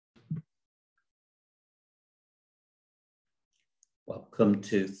Welcome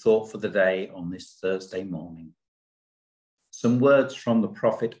to Thought for the Day on this Thursday morning. Some words from the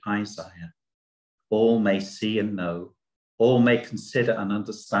prophet Isaiah. All may see and know, all may consider and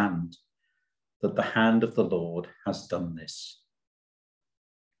understand that the hand of the Lord has done this.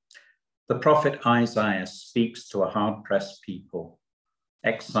 The prophet Isaiah speaks to a hard-pressed people,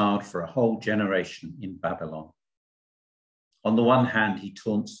 exiled for a whole generation in Babylon. On the one hand, he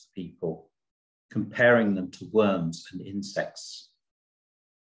taunts the people, comparing them to worms and insects.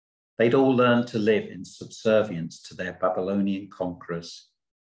 They'd all learned to live in subservience to their Babylonian conquerors.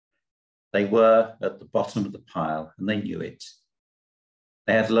 They were at the bottom of the pile and they knew it.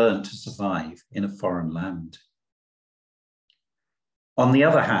 They had learned to survive in a foreign land. On the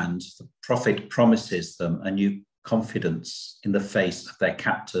other hand, the prophet promises them a new confidence in the face of their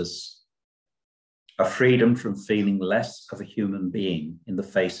captors, a freedom from feeling less of a human being in the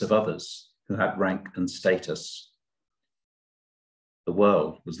face of others who had rank and status. The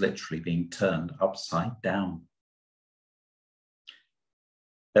world was literally being turned upside down.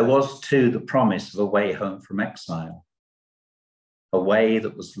 There was too the promise of a way home from exile, a way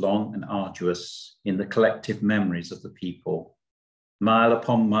that was long and arduous in the collective memories of the people, mile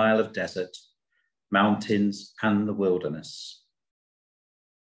upon mile of desert, mountains and the wilderness.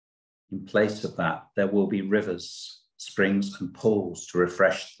 In place of that, there will be rivers, springs and pools to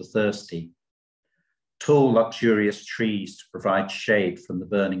refresh the thirsty, tall, luxurious trees to provide shade from the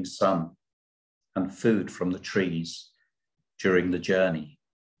burning sun and food from the trees during the journey.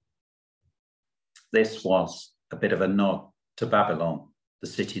 This was a bit of a nod to Babylon, the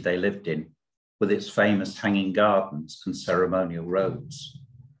city they lived in, with its famous hanging gardens and ceremonial roads.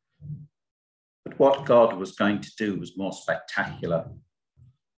 But what God was going to do was more spectacular.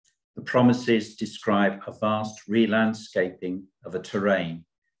 The promises describe a vast re-landscaping of a terrain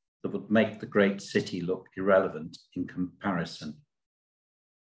that would make the great city look irrelevant in comparison.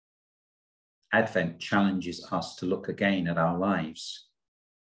 Advent challenges us to look again at our lives.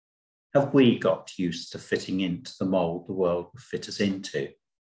 Have we got used to fitting into the mold the world will fit us into?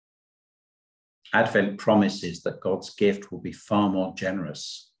 Advent promises that God's gift will be far more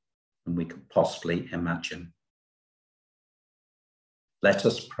generous than we could possibly imagine. Let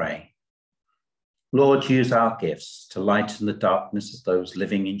us pray. Lord, use our gifts to lighten the darkness of those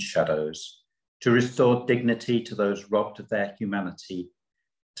living in shadows, to restore dignity to those robbed of their humanity,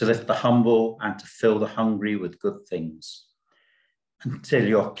 to lift the humble and to fill the hungry with good things, until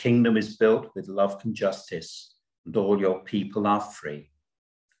your kingdom is built with love and justice, and all your people are free.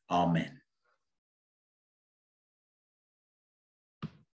 Amen.